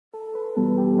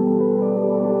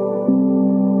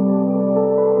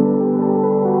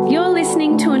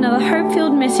another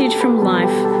hope-filled message from Life.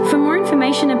 For more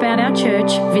information about our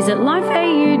church, visit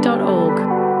lifeau.org.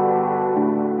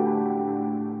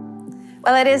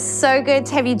 Well, it is so good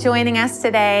to have you joining us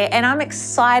today, and I'm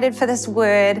excited for this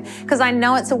word because I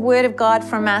know it's a word of God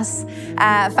from us,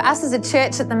 for us as a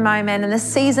church at the moment and the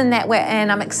season that we're in.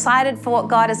 I'm excited for what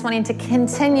God is wanting to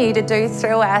continue to do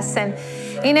through us. And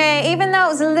you know, even though it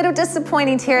was a little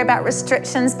disappointing to hear about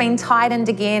restrictions being tightened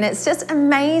again, it's just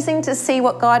amazing to see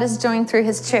what God is doing through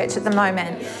His church at the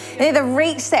moment. You know, the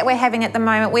reach that we're having at the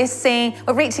moment, we're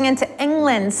reaching into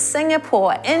England,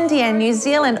 Singapore, India, New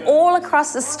Zealand, all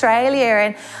across Australia.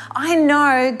 And I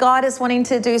know God is wanting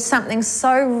to do something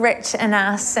so rich in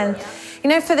us. And you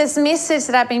know, for this message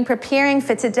that I've been preparing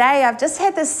for today, I've just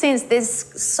had this sense there's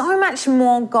so much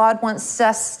more God wants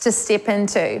us to step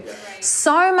into.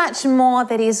 So much more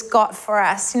that He's got for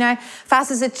us. You know, for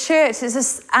us as a church, there's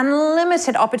this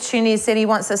unlimited opportunities that He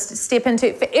wants us to step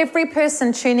into. For every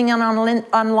person tuning in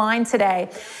online today,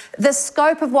 the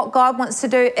scope of what God wants to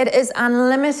do, it is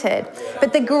unlimited.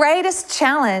 But the greatest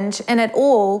challenge in it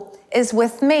all is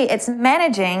with me. It's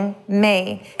managing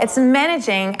me. It's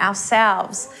managing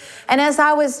ourselves. And as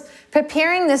I was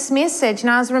preparing this message, and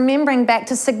I was remembering back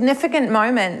to significant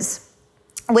moments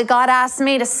where God asked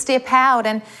me to step out,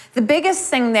 and the biggest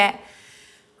thing that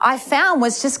I found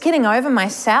was just getting over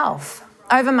myself,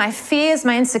 over my fears,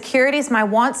 my insecurities, my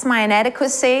wants, my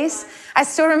inadequacies. I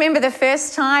still remember the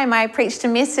first time I preached a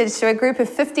message to a group of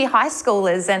 50 high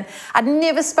schoolers, and I'd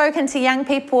never spoken to young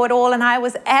people at all, and I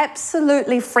was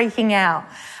absolutely freaking out.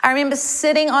 I remember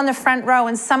sitting on the front row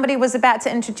and somebody was about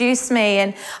to introduce me,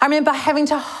 and I remember having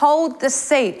to hold the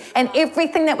seat, and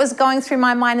everything that was going through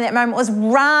my mind in that moment was,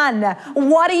 run.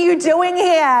 What are you doing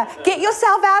here? Get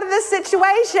yourself out of this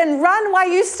situation. Run while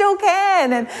you still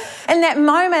can. And in that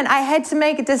moment, I had to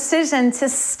make a decision to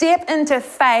step into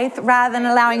faith rather than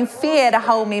allowing fear to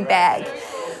hold me back.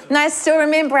 And I still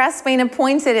remember us being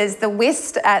appointed as the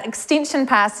West Extension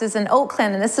pastors in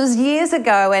Auckland, and this was years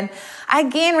ago. And I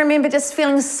again remember just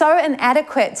feeling so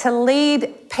inadequate to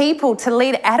lead people, to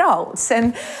lead adults.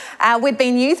 And we'd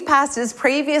been youth pastors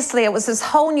previously. It was this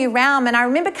whole new realm. And I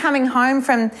remember coming home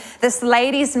from this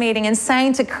ladies' meeting and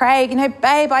saying to Craig, you know,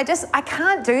 babe, I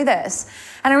can't do this.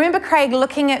 And I remember Craig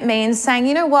looking at me and saying,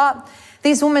 you know what?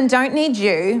 These women don't need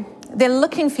you. They're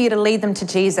looking for you to lead them to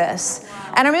Jesus.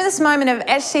 And I remember this moment of,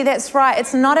 actually, that's right.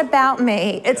 It's not about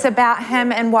me. It's about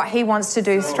Him and what He wants to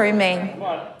do through me.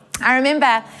 I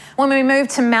remember when we moved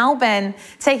to Melbourne,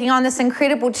 taking on this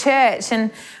incredible church,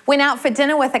 and went out for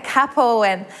dinner with a couple,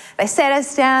 and they sat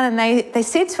us down and they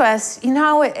said to us, you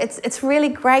know, it's really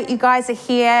great you guys are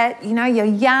here. You know, you're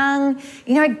young,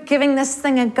 you know, giving this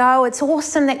thing a go. It's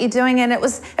awesome that you're doing it. And it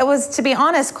was, to be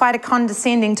honest, quite a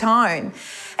condescending tone.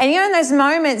 And you know, in those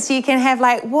moments, you can have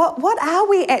like, what are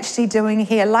we actually doing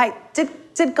here? Like,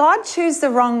 did God choose the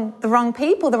wrong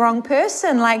people, the wrong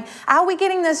person? Like, are we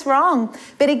getting this wrong?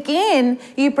 But again,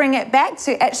 you bring it back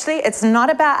to, actually, it's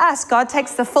not about us. God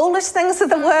takes the foolish things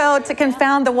of the world to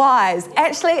confound the wise.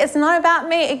 Actually, it's not about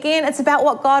me. Again, it's about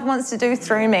what God wants to do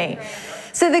through me.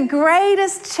 So the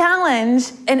greatest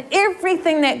challenge in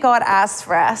everything that God asks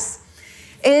for us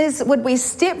is, would we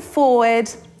step forward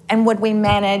and would we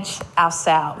manage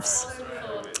ourselves?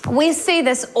 We see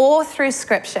this all through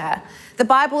Scripture. The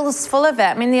Bible is full of it.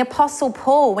 I mean, the Apostle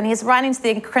Paul, when he's writing to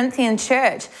the Corinthian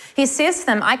church, he says to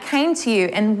them, I came to you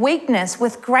in weakness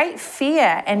with great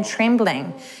fear and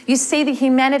trembling. You see the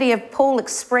humanity of Paul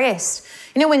expressed.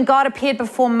 You know, when God appeared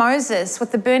before Moses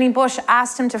with the burning bush,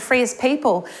 asked him to free his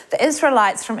people, the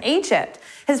Israelites, from Egypt,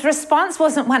 his response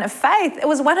wasn't one of faith, it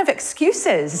was one of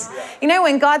excuses. You know,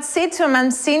 when God said to him,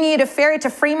 I'm sending you to Pharaoh to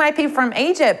free my people from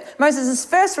Egypt, Moses'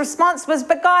 first response was,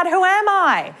 but God, who am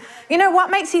I? You know, what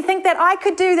makes you think that I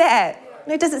could do that?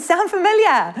 You know, does it sound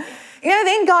familiar? You know,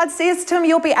 then God says to him,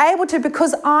 you'll be able to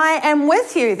because I am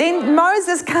with you. Then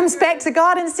Moses comes back to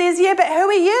God and says, yeah, but who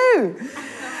are you?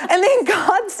 And then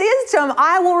God says to him,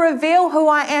 I will reveal who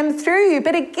I am through you.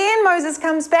 But again, Moses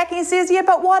comes back and he says, yeah,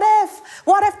 but what if?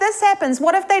 What if this happens?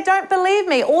 What if they don't believe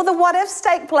me? All the what ifs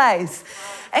take place.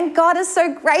 And God is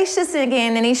so gracious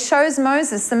again, and He shows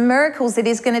Moses the miracles that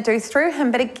He's going to do through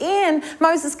him. But again,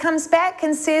 Moses comes back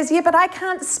and says, yeah, but I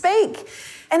can't speak.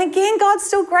 And again, God's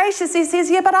still gracious. He says,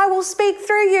 yeah, but I will speak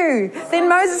through you. Then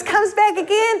Moses comes back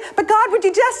again, but God, would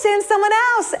you just send someone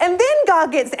else? And then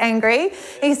God gets angry.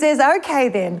 He says, okay,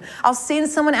 then I'll send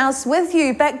someone else with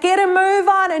you, but get a move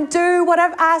on and do what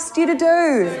I've asked you to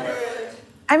do.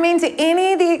 I mean, do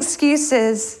any of the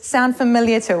excuses sound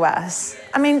familiar to us?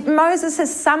 I mean, Moses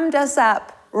has summed us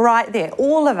up right there,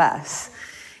 all of us.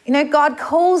 You know, God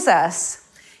calls us,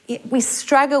 yet we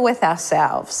struggle with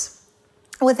ourselves.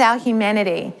 with our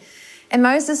humanity. And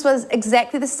Moses was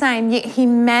exactly the same, yet he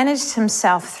managed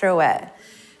himself through it.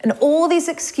 And all these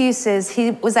excuses,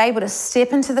 he was able to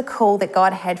step into the call that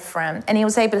God had for him, and he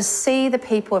was able to see the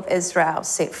people of Israel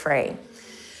set free.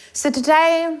 So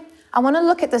today, I want to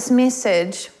look at this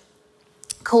message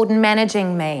called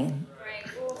Managing Me.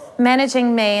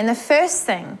 Managing me. And the first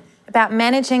thing about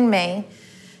managing me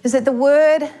is that the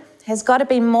word has got to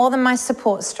be more than my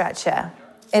support structure.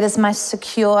 It is my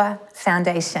secure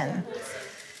foundation.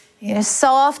 So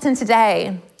often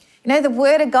today, the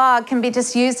word of God can be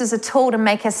just used as a tool to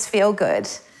make us feel good.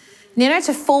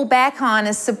 To fall back on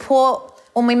as support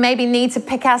when we maybe need to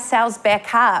pick ourselves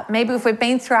back up. Maybe if we've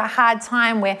been through a hard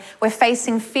time where we're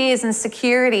facing fears and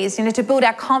insecurities, to build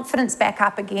our confidence back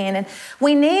up again. And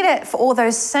we need it for all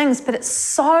those things, but it's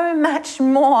so much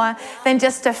more than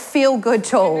just a feel-good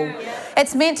tool.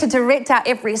 It's meant to direct our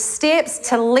every steps,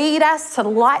 to lead us, to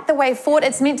light the way forward.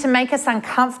 It's meant to make us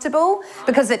uncomfortable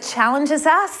because it challenges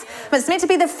us. But it's meant to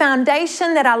be the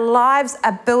foundation that our lives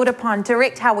are built upon,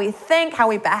 direct how we think, how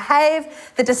we behave,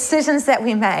 the decisions that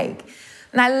we make.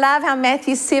 And I love how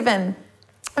Matthew 7,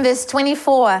 verse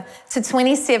 24 to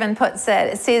 27 puts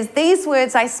it. It says, "These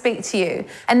words I speak to you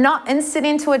are not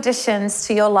incidental additions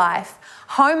to your life,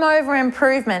 home over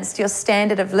improvements to your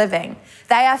standard of living.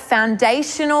 They are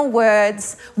foundational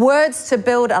words, words to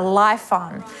build a life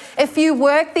on. If you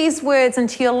work these words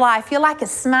into your life, you're like a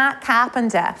smart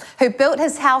carpenter who built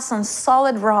his house on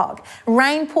solid rock.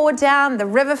 Rain poured down, the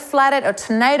river flooded, a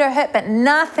tornado hit, but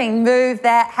nothing moved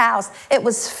that house. It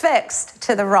was fixed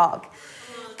to the rock.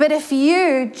 But if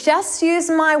you just use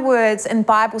my words in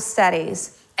Bible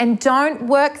studies and don't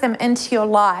work them into your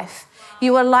life,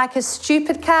 you are like a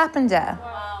stupid carpenter,"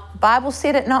 the Bible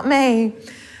said it, not me,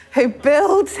 "who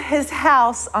builds his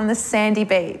house on the sandy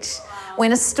beach.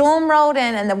 When a storm rolled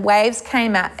in and the waves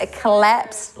came up, it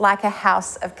collapsed like a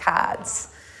house of cards."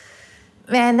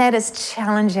 Man, that is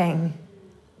challenging.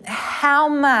 How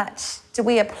much do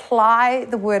we apply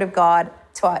the word of God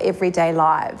to our everyday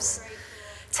lives?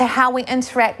 To how we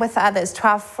interact with others, to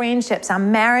our friendships, our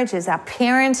marriages, our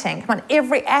parenting, come on,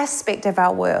 every aspect of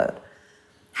our world.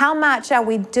 How much are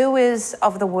we doers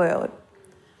of the word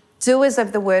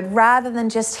rather than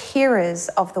just hearers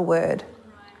of the word?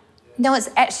 It's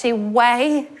actually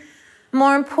way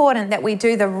more important that we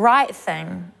do the right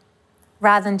thing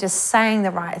rather than just saying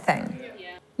the right thing.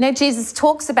 Jesus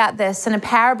talks about this in a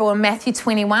parable in Matthew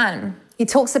 21. He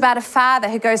talks about a father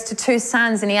who goes to two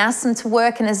sons and he asks them to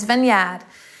work in his vineyard.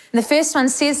 And the first one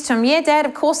says to him, "Yeah, Dad,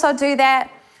 of course I'll do that."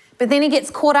 But then he gets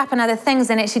caught up in other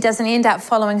things and actually doesn't end up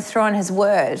following through on his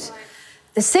word.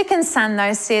 The second son,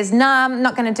 though, says, "No, I'm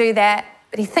not going to do that."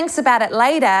 But he thinks about it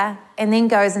later and then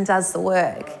goes and does the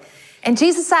work. And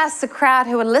Jesus asked the crowd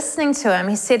who were listening to him,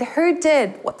 he said, "Who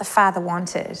did what the Father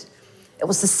wanted?" It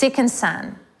was the second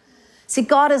son. See,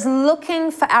 God is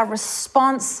looking for our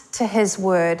response to his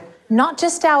word, not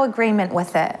just our agreement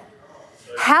with it.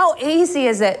 How easy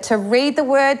is it to read the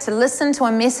word, to listen to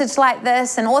a message like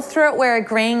this, and all through it we're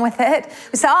agreeing with it.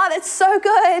 We say, "Oh, that's so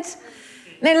good."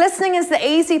 Now, listening is the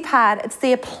easy part. It's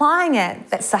the applying it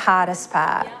that's the hardest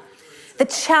part. The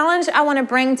challenge I want to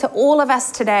bring to all of us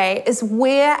today is,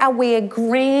 where are we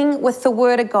agreeing with the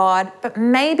word of God, but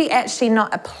maybe actually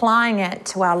not applying it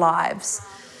to our lives?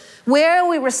 Where are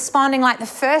we responding like the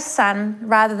first son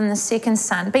rather than the second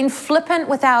son? Being flippant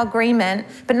with our agreement,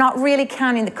 but not really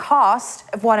counting the cost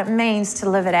of what it means to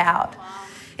live it out.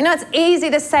 It's easy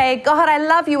to say, "God, I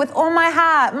love you with all my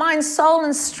heart, mind, soul,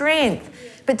 and strength."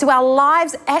 But do our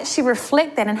lives actually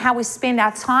reflect that in how we spend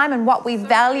our time and what we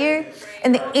value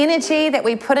and the energy that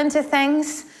we put into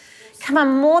things? Come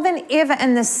on, more than ever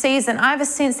in this season, I have a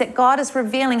sense that God is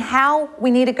revealing how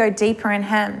we need to go deeper in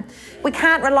him. We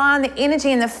can't rely on the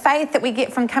energy and the faith that we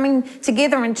get from coming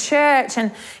together in church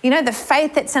and, the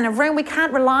faith that's in a room. We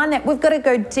can't rely on that. We've got to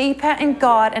go deeper in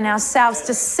God and ourselves,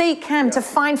 to seek him, to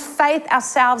find faith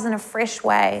ourselves in a fresh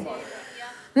way.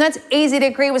 And it's easy to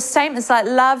agree with statements like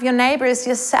love your neighbor as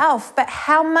yourself, but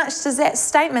how much does that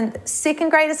statement, second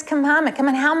greatest commandment,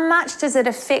 how much does it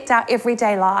affect our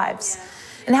everyday lives?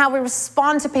 And how we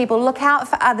respond to people, look out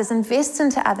for others, invest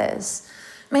into others.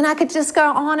 I could just go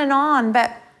on,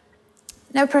 but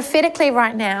prophetically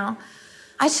right now,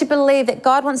 I should believe that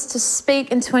God wants to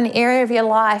speak into an area of your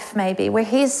life maybe where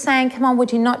he's saying, come on,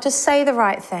 would you not just say the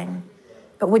right thing,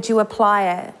 but would you apply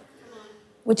it?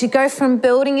 Would you go from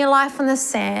building your life on the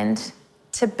sand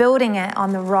to building it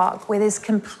on the rock where there's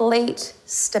complete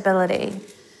stability?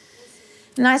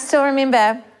 And I still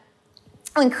remember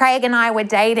when Craig and I were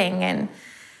dating, and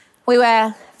we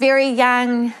were very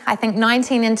young, I think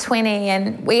 19 and 20,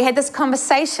 and we had this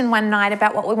conversation one night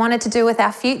about what we wanted to do with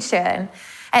our future.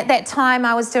 At that time,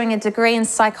 I was doing a degree in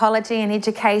psychology and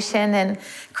education, and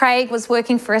Craig was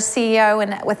working for a CEO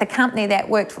and with a company that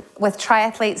worked with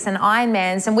triathletes and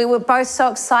Ironmans, and we were both so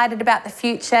excited about the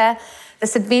future,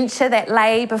 this adventure that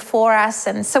lay before us.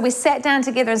 And so we sat down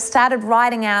together and started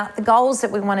writing out the goals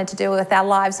that we wanted to do with our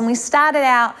lives. And we started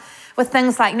out with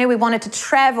things like, we wanted to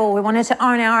travel, we wanted to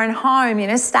own our own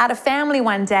home, start a family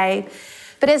one day.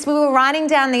 But as we were writing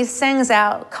down these things,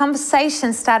 our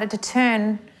conversation started to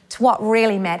turn to what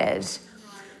really mattered,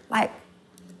 like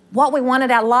what we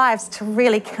wanted our lives to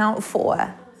really count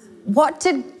for. What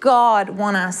did God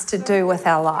want us to do with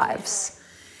our lives?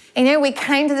 We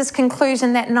came to this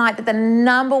conclusion that night that the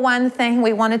number one thing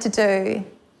we wanted to do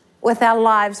with our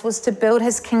lives was to build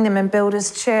his kingdom and build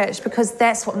his church, because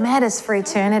that's what matters for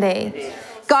eternity.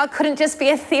 God couldn't just be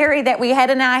a theory that we had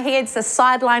in our heads, a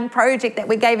sideline project that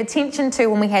we gave attention to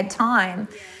when we had time.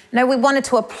 No, we wanted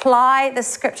to apply the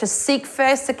scripture, seek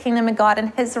first the kingdom of God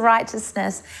and his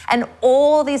righteousness, and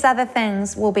all these other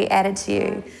things will be added to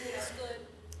you.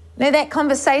 That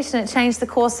conversation, it changed the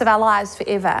course of our lives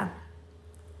forever.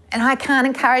 And I can't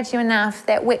encourage you enough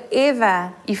that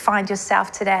wherever you find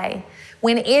yourself today,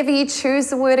 whenever you choose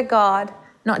the word of God,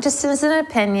 not just as an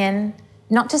opinion,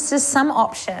 not just as some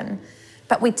option,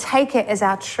 but we take it as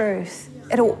our truth,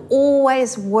 it'll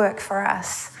always work for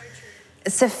us.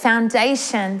 It's a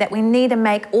foundation that we need to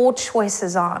make all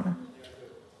choices on.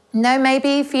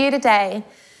 Maybe for you today,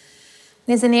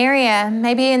 there's an area,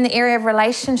 maybe in the area of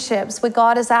relationships, where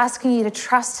God is asking you to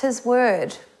trust his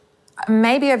word,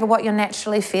 maybe over what you're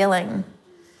naturally feeling.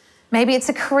 Maybe it's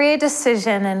a career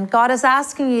decision and God is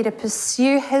asking you to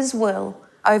pursue his will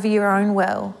over your own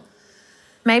will.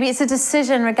 Maybe it's a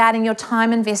decision regarding your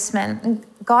time investment, and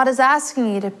God is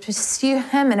asking you to pursue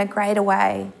him in a greater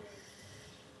way.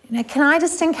 Can I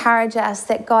just encourage us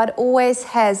that God always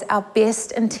has our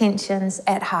best intentions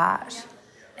at heart,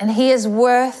 and he is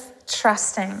worth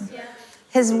trusting.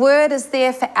 His word is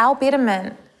there for our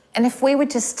betterment, and if we would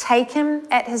just take him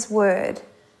at his word,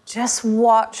 just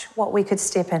watch what we could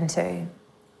step into. And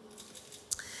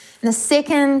the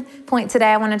second point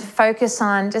today I wanted to focus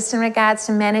on, just in regards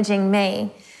to managing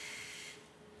me,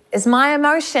 is my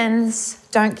emotions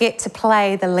don't get to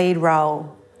play the lead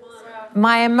role.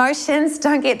 My emotions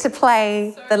don't get to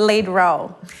play the lead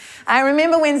role. I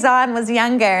remember when Zion was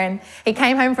younger and he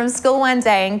came home from school one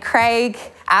day and Craig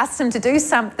asked him to do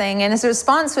something, and his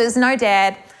response was, "No,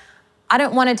 Dad, I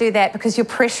don't want to do that because you're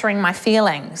pressuring my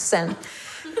feelings." And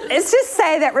let's just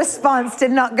say that response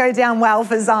did not go down well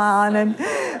for Zion. And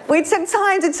we took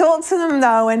time to talk to them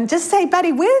though and just say,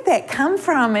 "Buddy, where did that come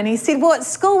from?" And he said, "Well, at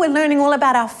school we're learning all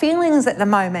about our feelings at the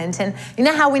moment, and you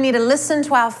know how we need to listen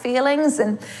to our feelings."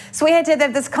 And so we had to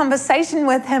have this conversation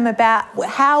with him about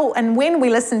how and when we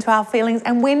listen to our feelings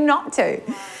and when not to.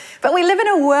 But we live in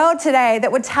a world today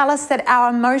that would tell us that our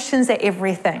emotions are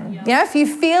everything. If you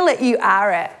feel it, you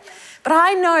are it. But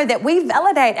I know that we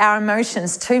validate our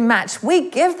emotions too much. We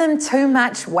give them too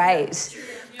much weight.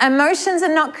 Emotions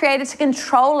are not created to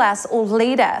control us or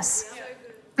lead us.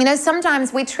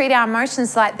 Sometimes we treat our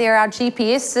emotions like they're our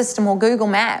GPS system or Google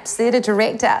Maps, there to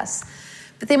direct us.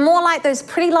 But they're more like those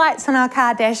pretty lights on our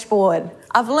car dashboard.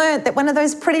 I've learned that when one of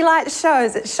those pretty lights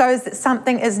shows that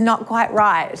something is not quite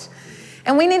right.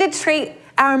 And we need to treat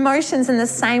our emotions in the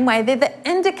same way. They're the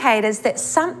indicators that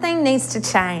something needs to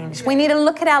change. We need to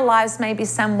look at our lives maybe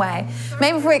some way.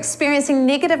 Maybe if we're experiencing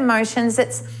negative emotions,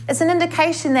 it's an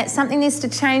indication that something needs to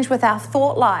change with our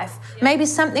thought life. Maybe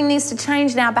something needs to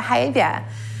change in our behavior.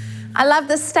 I love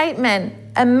this statement: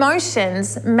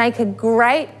 emotions make a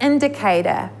great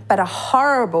indicator, but a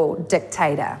horrible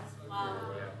dictator.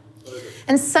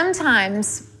 And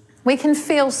sometimes we can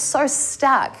feel so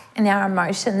stuck in our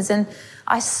emotions, and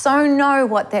I so know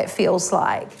what that feels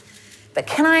like. But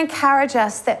can I encourage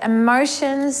us that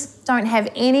emotions don't have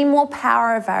any more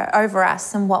power over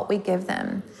us than what we give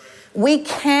them? We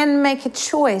can make a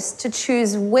choice to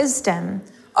choose wisdom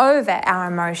over our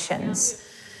emotions.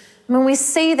 When we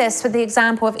see this with the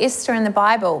example of Esther in the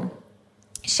Bible,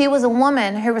 she was a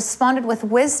woman who responded with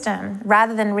wisdom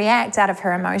rather than react out of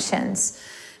her emotions.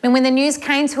 And when the news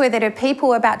came to her that her people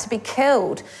were about to be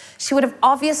killed, she would have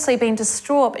obviously been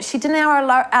distraught, but she didn't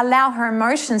allow her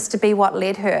emotions to be what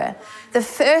led her. The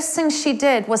first thing she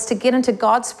did was to get into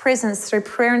God's presence through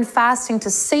prayer and fasting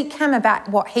to seek him about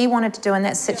what he wanted to do in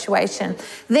that situation.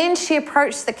 Then she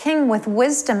approached the king with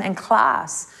wisdom and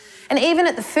class. And even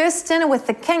at the first dinner with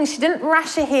the king, she didn't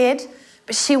rush ahead,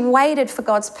 but she waited for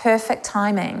God's perfect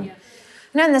timing.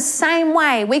 In the same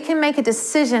way, we can make a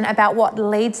decision about what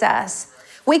leads us.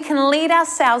 We can lead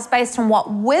ourselves based on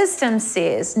what wisdom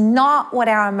says, not what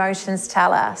our emotions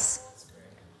tell us.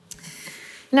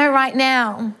 Right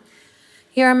now,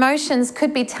 your emotions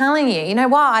could be telling you, you know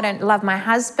what, I don't love my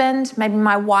husband, maybe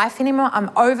my wife anymore, I'm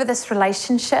over this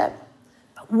relationship.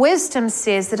 But wisdom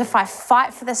says that if I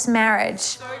fight for this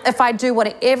marriage, if I do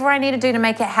whatever I need to do to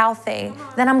make it healthy,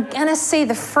 then I'm going to see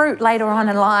the fruit later on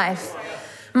in life.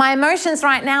 My emotions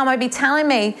right now might be telling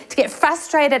me to get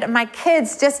frustrated at my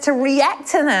kids just to react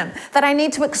to them, that I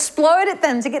need to explode at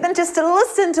them to get them just to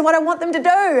listen to what I want them to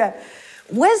do.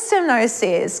 Wisdom, though,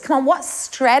 says, come on, what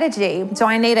strategy do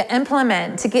I need to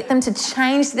implement to get them to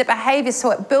change their behavior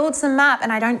so it builds them up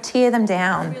and I don't tear them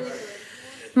down?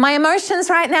 My emotions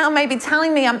right now may be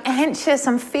telling me I'm anxious,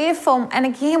 I'm fearful, and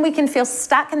again, we can feel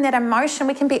stuck in that emotion.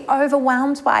 We can be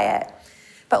overwhelmed by it.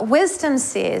 But wisdom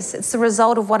says it's the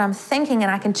result of what I'm thinking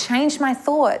and I can change my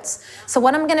thoughts. So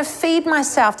what I'm going to feed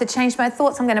myself to change my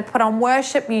thoughts, I'm going to put on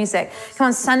worship music. Come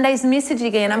on, Sunday's message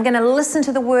again. I'm going to listen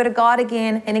to the word of God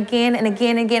again and again and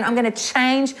again and again. I'm going to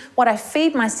change what I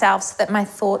feed myself so that my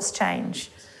thoughts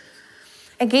change.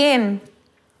 Again,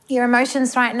 your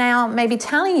emotions right now may be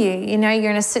telling you, you're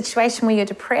in a situation where you're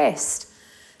depressed.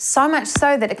 So much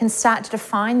so that it can start to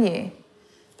define you.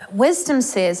 But wisdom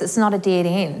says it's not a dead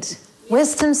end.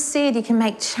 Wisdom said you can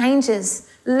make changes,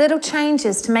 little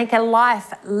changes to make a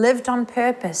life lived on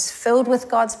purpose, filled with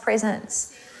God's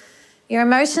presence. Your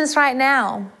emotions right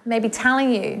now may be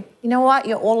telling you, you know what,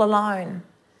 you're all alone.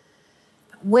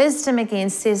 But wisdom again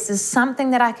says there's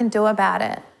something that I can do about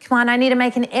it. Come on, I need to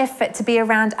make an effort to be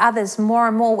around others more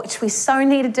and more, which we so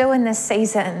need to do in this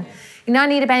season. I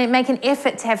need to make an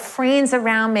effort to have friends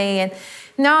around me. And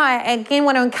I again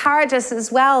want to encourage us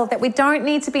as well that we don't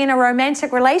need to be in a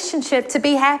romantic relationship to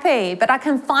be happy, but I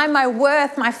can find my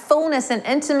worth, my fullness and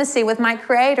intimacy with my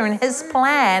Creator and His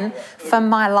plan for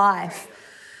my life.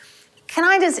 Can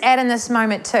I just add in this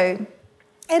moment too?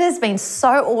 It has been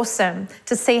so awesome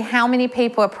to see how many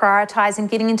people are prioritizing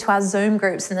getting into our Zoom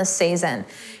groups in this season.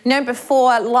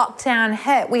 Before lockdown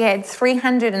hit, we had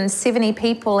 370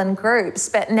 people in groups,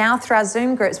 but now through our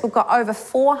Zoom groups, we've got over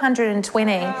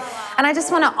 420. And I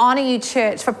just want to honor you,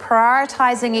 church, for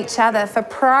prioritizing each other, for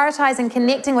prioritizing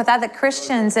connecting with other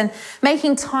Christians and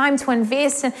making time to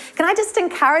invest. And can I just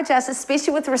encourage us,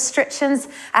 especially with restrictions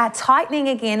tightening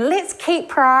again, let's keep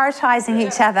prioritizing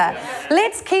each other.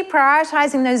 Let's keep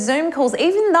prioritizing those Zoom calls,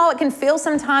 even though it can feel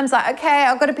sometimes like, okay,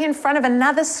 I've got to be in front of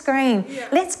another screen.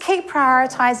 Let's keep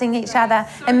prioritizing each other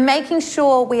and making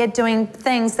sure we are doing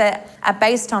things that are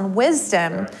based on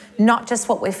wisdom, not just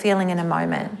what we're feeling in a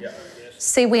moment.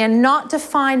 See, we are not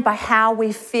defined by how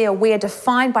we feel. We are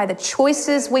defined by the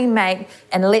choices we make,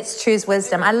 and let's choose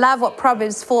wisdom. I love what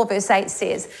Proverbs 4 verse 8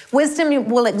 says. Wisdom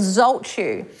will exalt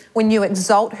you when you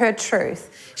exalt her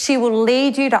truth. She will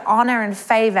lead you to honor and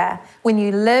favor when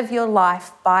you live your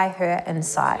life by her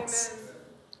insights.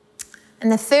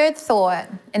 And the third thought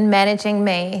in managing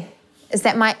me is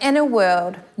that my inner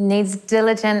world needs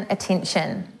diligent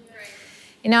attention.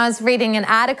 I was reading an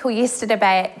article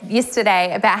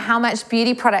yesterday about how much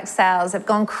beauty product sales have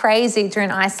gone crazy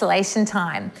during isolation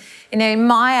time.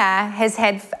 Maya has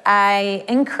had an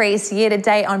increase year to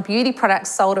date on beauty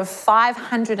products sold of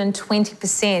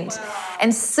 520%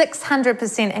 and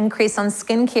 600% increase on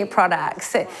skincare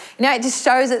products. It just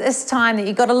shows at this time that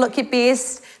you've got to look your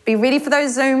best, be ready for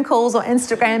those Zoom calls or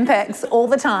Instagram pics all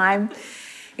the time.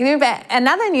 But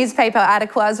another newspaper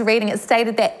article I was reading, it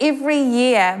stated that every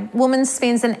year, women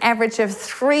spends an average of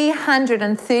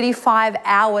 335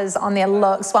 hours on their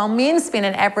looks, while men spend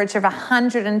an average of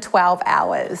 112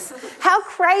 hours. How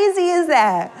crazy is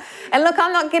that? And look,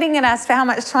 I'm not getting at us for how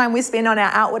much time we spend on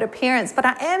our outward appearance, but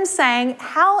I am saying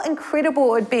how incredible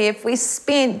it would be if we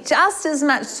spent just as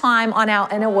much time on our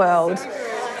inner world.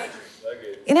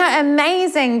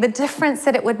 Amazing the difference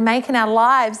that it would make in our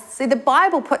lives. See, the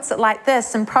Bible puts it like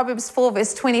this in Proverbs 4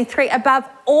 verse 23, above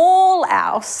all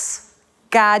else,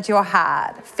 guard your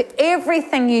heart. For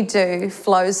everything you do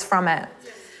flows from it.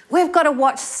 We've got to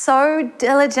watch so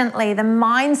diligently the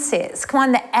mindsets,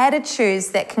 the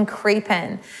attitudes that can creep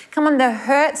in. The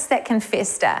hurts that can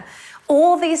fester.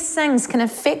 All these things can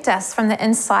affect us from the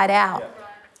inside out.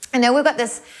 We've got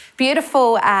this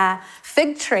beautiful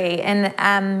fig tree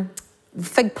and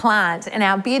fig plant in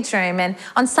our bedroom, and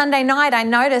on Sunday night I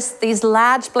noticed these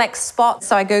large black spots,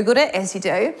 so I googled it, as you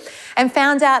do, and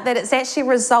found out that it's actually a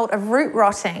result of root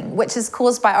rotting, which is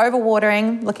caused by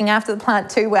overwatering, looking after the plant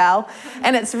too well,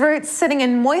 and its roots sitting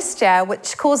in moisture,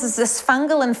 which causes this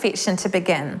fungal infection to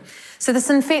begin. So this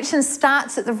infection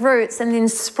starts at the roots and then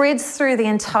spreads through the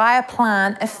entire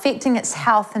plant, affecting its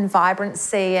health and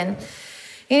vibrancy. And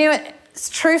it's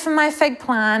true for my fig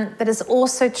plant, but it's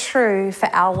also true for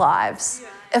our lives.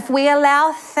 If we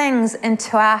allow things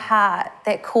into our heart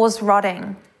that cause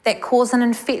rotting, that cause an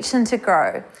infection to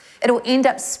grow. It'll end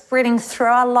up spreading through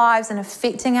our lives and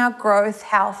affecting our growth,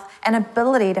 health, and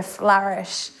ability to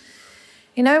flourish.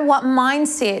 You know, what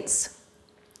mindsets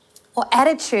or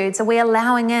attitudes are we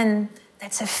allowing in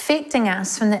that's affecting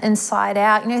us from the inside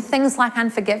out? You know, things like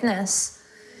unforgiveness.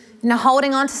 You know,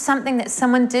 holding on to something that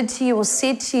someone did to you or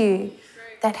said to you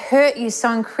that hurt you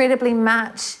so incredibly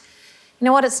much. You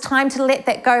know what? It's time to let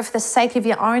that go for the sake of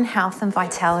your own health and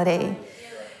vitality.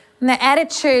 And the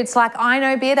attitudes like, I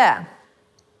know better.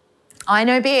 I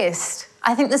know best.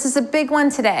 I think this is a big one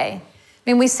today. I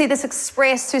mean, we see this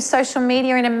expressed through social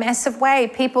media in a massive way.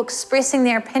 People expressing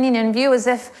their opinion and view as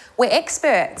if we're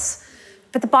experts.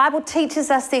 But the Bible teaches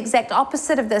us the exact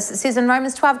opposite of this. It says in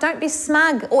Romans 12, don't be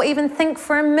smug or even think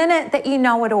for a minute that you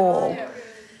know it all.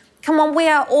 Come on, we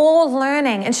are all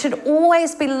learning and should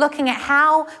always be looking at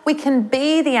how we can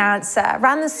be the answer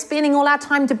rather than spending all our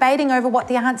time debating over what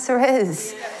the answer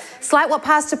is. It's like what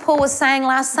Pastor Paul was saying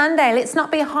last Sunday. Let's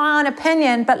not be high on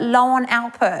opinion, but low on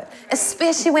output,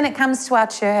 especially when it comes to our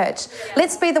church.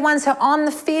 Let's be the ones who are on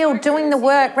the field doing the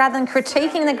work rather than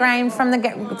critiquing the game from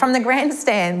the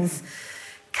grandstands.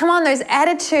 Come on, those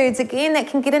attitudes, again, that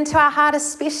can get into our heart,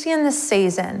 especially in this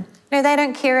season. No, they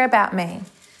don't care about me.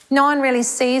 No one really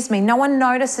sees me. No one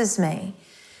notices me.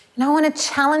 And I want to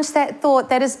challenge that thought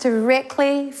that is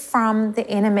directly from the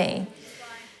enemy.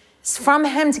 It's from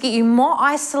him to get you more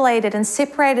isolated and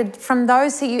separated from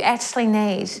those that you actually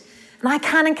need. And I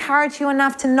can't encourage you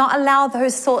enough to not allow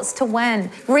those thoughts to win.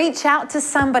 Reach out to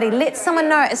somebody. Let someone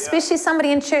know, especially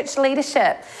somebody in church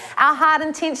leadership. Our heart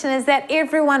intention is that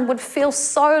everyone would feel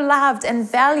so loved and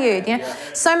valued. You know?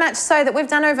 So much so that we've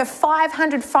done over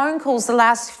 500 phone calls the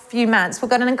last few months.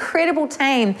 We've got an incredible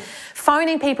team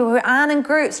phoning people who aren't in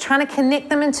groups, trying to connect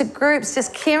them into groups,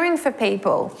 just caring for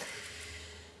people.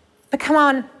 But come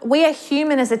on, we are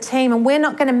human as a team and we're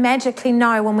not going to magically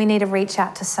know when we need to reach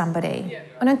out to somebody.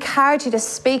 I encourage you to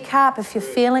speak up if you're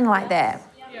feeling like that.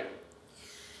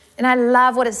 And I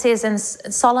love what it says in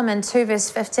Solomon 2 verse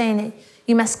 15.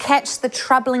 You must catch the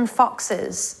troubling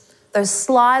foxes, those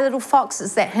sly little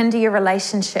foxes that hinder your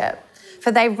relationship,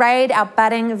 for they raid our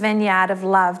budding vineyard of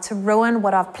love to ruin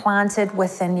what I've planted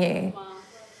within you.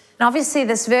 And obviously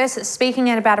this verse is speaking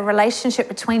about a relationship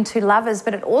between two lovers,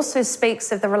 but it also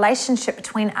speaks of the relationship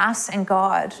between us and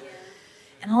God.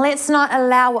 And let's not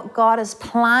allow what God has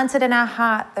planted in our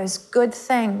heart, those good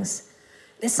things,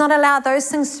 let's not allow those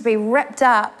things to be ripped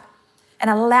up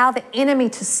and allow the enemy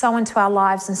to sow into our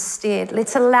lives instead.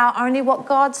 Let's allow only what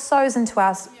God sows into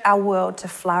our world to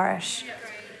flourish.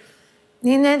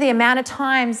 You know, the amount of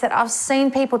times that I've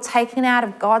seen people taken out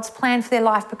of God's plan for their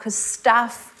life because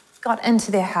stuff got into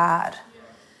their heart.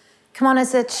 Come on,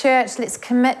 as a church, let's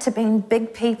commit to being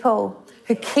big people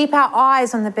who keep our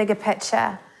eyes on the bigger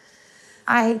picture.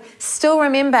 I still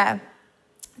remember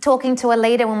talking to a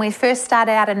leader when we first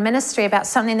started out in ministry about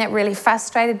something that really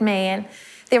frustrated me, and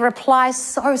their reply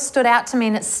so stood out to me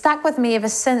and it stuck with me ever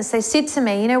since. They said to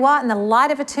me, you know what, in the light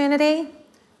of eternity,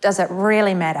 does it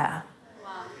really matter?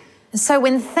 And so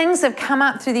when things have come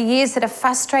up through the years that have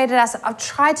frustrated us, I've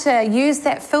tried to use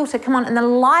that filter. Come on, in the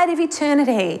light of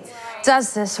eternity,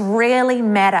 does this really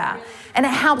matter? And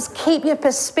it helps keep your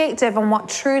perspective on what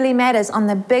truly matters, on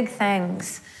the big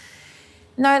things.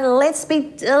 No, let's be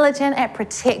diligent at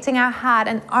protecting our heart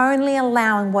and only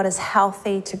allowing what is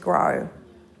healthy to grow.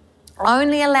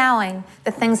 Only allowing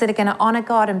the things that are going to honor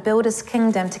God and build his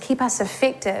kingdom to keep us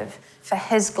effective for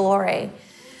his glory.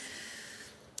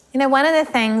 You know, one of the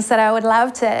things that I would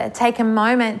love to take a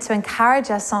moment to encourage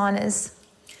us on is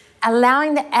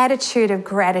allowing the attitude of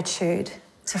gratitude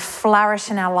to flourish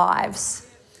in our lives.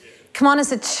 Come on,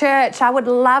 as a church, I would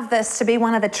love this to be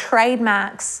one of the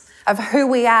trademarks of who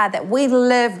we are, that we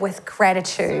live with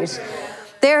gratitude.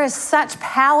 There is such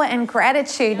power in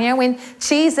gratitude. You know, when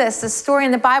Jesus, the story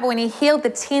in the Bible, when he healed the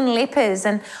 10 lepers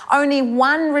and only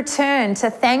one returned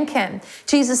to thank him,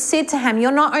 Jesus said to him,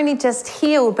 you're not only just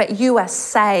healed, but you are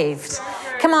saved.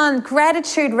 Come on,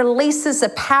 gratitude releases the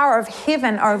power of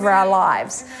heaven over our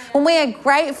lives. When we are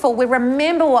grateful, we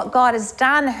remember what God has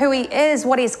done, who he is,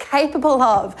 what he's capable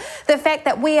of, the fact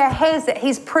that we are his, that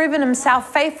he's proven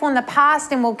himself faithful in the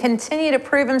past and will continue to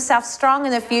prove himself strong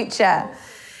in the future.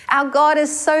 Our God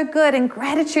is so good, and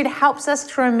gratitude helps us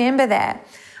to remember that.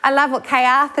 I love what Kay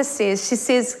Arthur says. She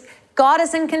says, God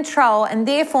is in control, and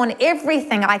therefore in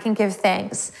everything I can give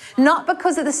thanks, not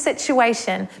because of the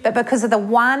situation, but because of the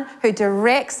one who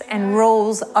directs and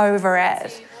rules over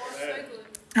it.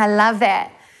 I love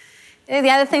that. The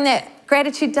other thing that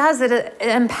gratitude does, it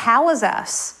empowers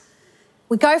us.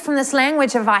 We go from this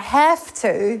language of I have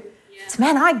to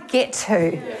man, I get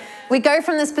to. We go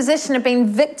from this position of being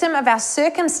victim of our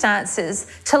circumstances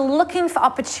to looking for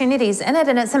opportunities in it.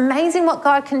 And it's amazing what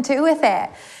God can do with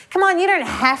that. Come on, you don't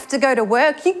have to go to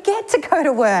work. You get to go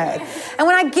to work. And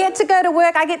when I get to go to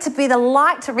work, I get to be the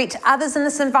light to reach others in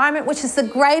this environment, which is the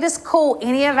greatest call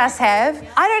any of us have.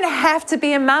 I don't have to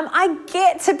be a mum. I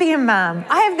get to be a mum.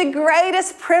 I have the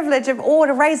greatest privilege of all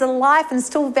to raise a life and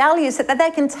instill values that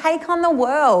they can take on the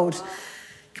world.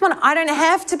 Come on, I don't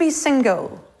have to be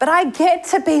single, but I get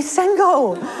to be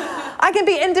single. I can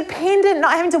be independent,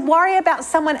 not having to worry about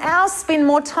someone else, spend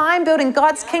more time building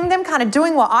God's kingdom, kind of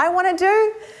doing what I want to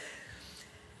do.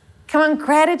 Come on,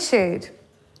 gratitude.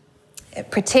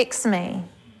 It protects me.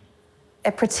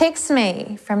 It protects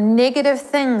me from negative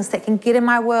things that can get in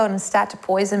my world and start to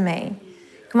poison me.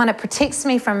 Come on, it protects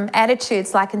me from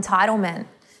attitudes like entitlement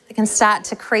that can start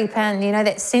to creep in,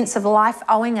 that sense of life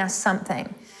owing us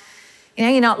something.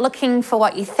 You're not looking for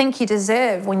what you think you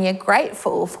deserve when you're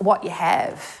grateful for what you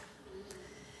have.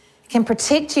 It can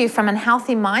protect you from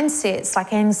unhealthy mindsets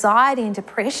like anxiety and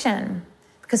depression,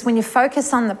 because when you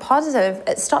focus on the positive,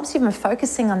 it stops you from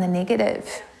focusing on the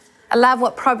negative. I love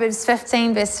what Proverbs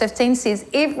 15 verse 15 says,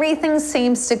 everything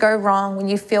seems to go wrong when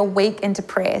you feel weak and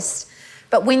depressed.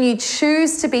 But when you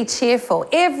choose to be cheerful,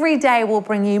 every day will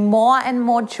bring you more and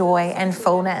more joy and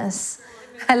fullness.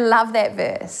 I love that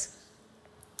verse.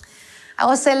 I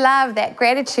also love that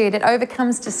gratitude, it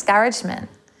overcomes discouragement.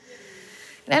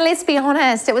 Let's be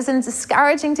honest, it was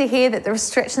discouraging to hear that the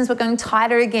restrictions were going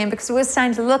tighter again, because we were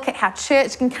starting to look at how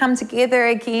church can come together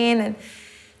again.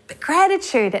 But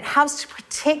gratitude, it helps to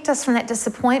protect us from that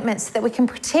disappointment so that we can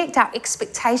protect our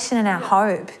expectation and our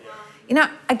hope.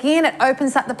 Again, it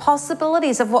opens up the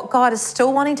possibilities of what God is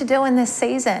still wanting to do in this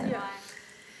season.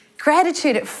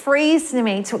 Gratitude, it frees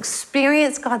me to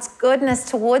experience God's goodness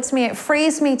towards me. It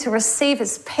frees me to receive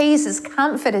His peace, His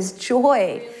comfort, His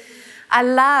joy. I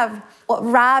love what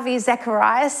Ravi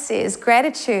Zacharias says.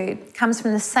 Gratitude comes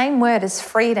from the same word as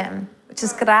freedom, which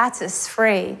is gratis,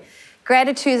 free.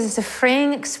 Gratitude is a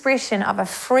freeing expression of a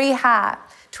free heart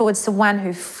towards the one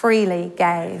who freely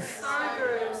gave.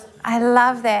 I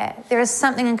love that. There is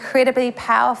something incredibly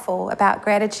powerful about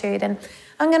gratitude. And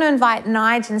I'm going to invite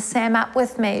Nige and Sam up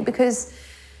with me, because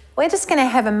we're just going to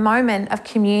have a moment of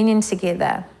communion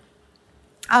together,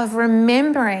 of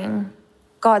remembering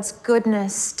God's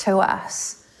goodness to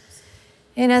us.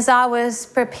 And as I was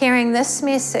preparing this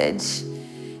message,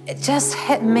 it just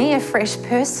hit me afresh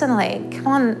personally. Come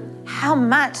on, how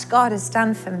much God has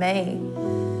done for me.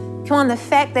 Come on, the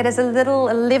fact that as a little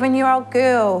 11-year-old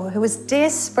girl who was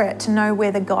desperate to know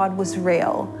whether God was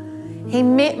real, He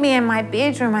met me in my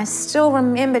bedroom. I still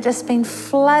remember just being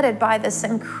flooded by this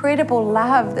incredible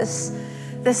love, this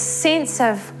sense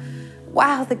of,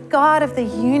 wow, the God of the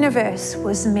universe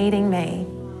was meeting me.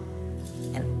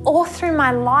 And all through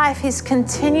my life, He's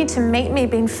continued to meet me,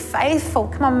 being faithful.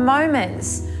 Come on,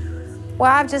 moments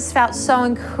where I've just felt so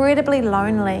incredibly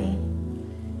lonely,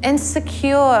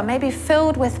 insecure, maybe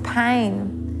filled with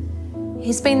pain.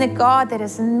 He's been the God that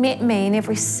has met me in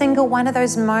every single one of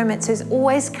those moments, who's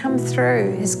always come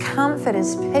through, His comfort,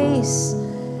 His peace.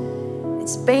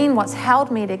 It's been what's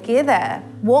held me together,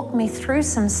 walked me through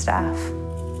some stuff.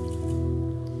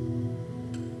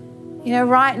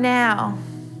 Right now,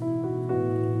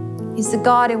 He's the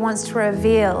God who wants to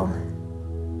reveal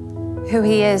who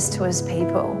He is to His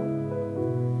people.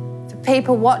 For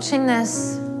people watching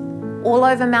this all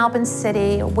over Melbourne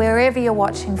City, or wherever you're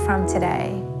watching from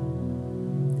today,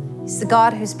 He's the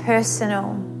God who's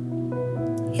personal.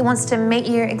 He wants to meet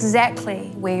you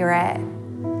exactly where you're at.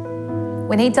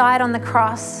 When He died on the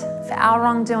cross for our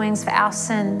wrongdoings, for our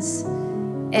sins,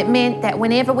 it meant that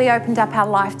whenever we opened up our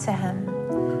life to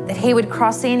Him, that He would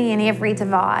cross any and every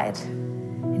divide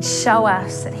and show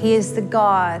us that He is the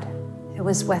God who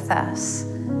is with us.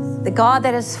 The God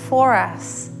that is for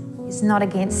us is not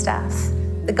against us.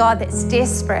 The God that's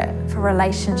desperate for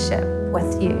relationship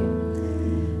with you.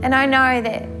 And I know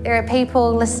that there are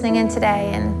people listening in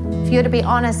today, and if you're to be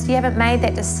honest, you haven't made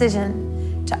that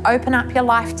decision to open up your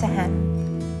life to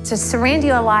Him, to surrender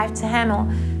your life to Him, or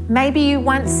maybe you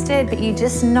once did, but you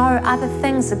just know other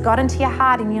things have got into your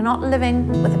heart and you're not living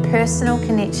with a personal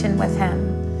connection with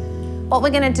Him. What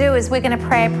we're going to do is we're going to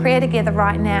pray a prayer together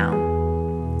right now.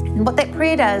 And what that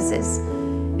prayer does is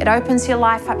it opens your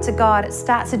life up to God. It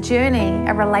starts a journey,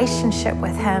 a relationship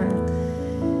with Him.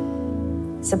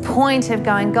 It's a point of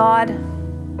going, God,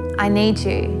 I need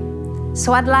you.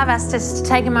 So I'd love us just to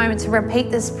take a moment to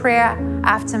repeat this prayer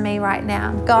after me right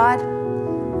now. God,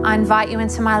 I invite you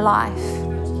into my life.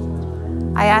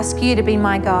 I ask you to be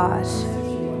my God,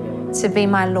 to be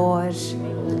my Lord.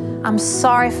 I'm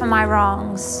sorry for my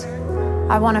wrongs.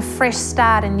 I want a fresh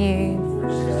start in you.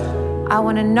 I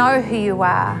want to know who you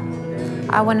are.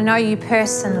 I want to know you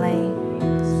personally.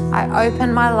 I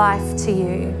open my life to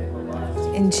you.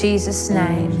 In Jesus'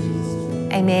 name,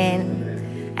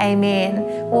 amen. Amen.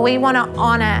 Well, we want to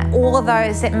honor all of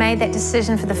those that made that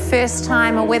decision for the first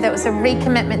time, or whether it was a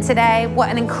recommitment today. What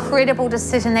an incredible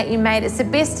decision that you made. It's the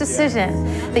best decision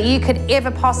that you could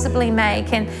ever possibly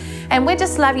make. And we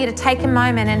just love you to take a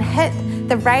moment and hit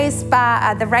the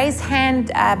raised hand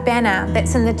banner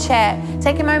that's in the chat.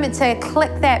 Take a moment to click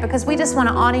that, because we just want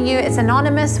to honor you. It's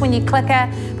anonymous when you click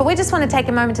it, but we just want to take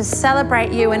a moment to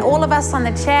celebrate you. And all of us on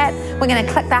the chat, we're going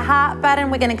to click the heart button.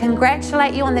 We're going to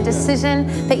congratulate you on the decision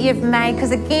that you've made,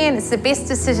 because again, it's the best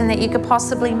decision that you could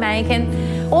possibly make.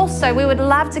 And also, we would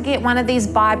love to get one of these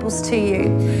Bibles to you.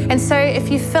 And so if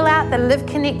you fill out the Live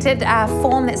Connected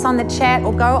form that's on the chat,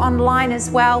 or go online as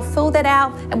well, fill that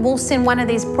out, and we'll send one of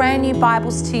these brand new Bibles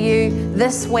to you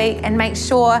this week, and make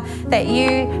sure that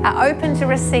you are open to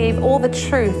receive all the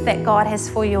truth that God has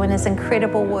for you in His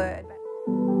incredible word.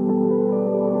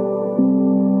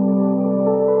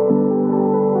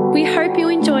 We hope you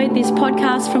enjoyed this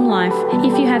podcast from Life.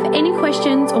 If you have any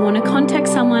questions or want to contact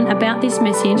someone about this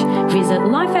message, visit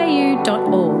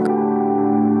lifeau.org.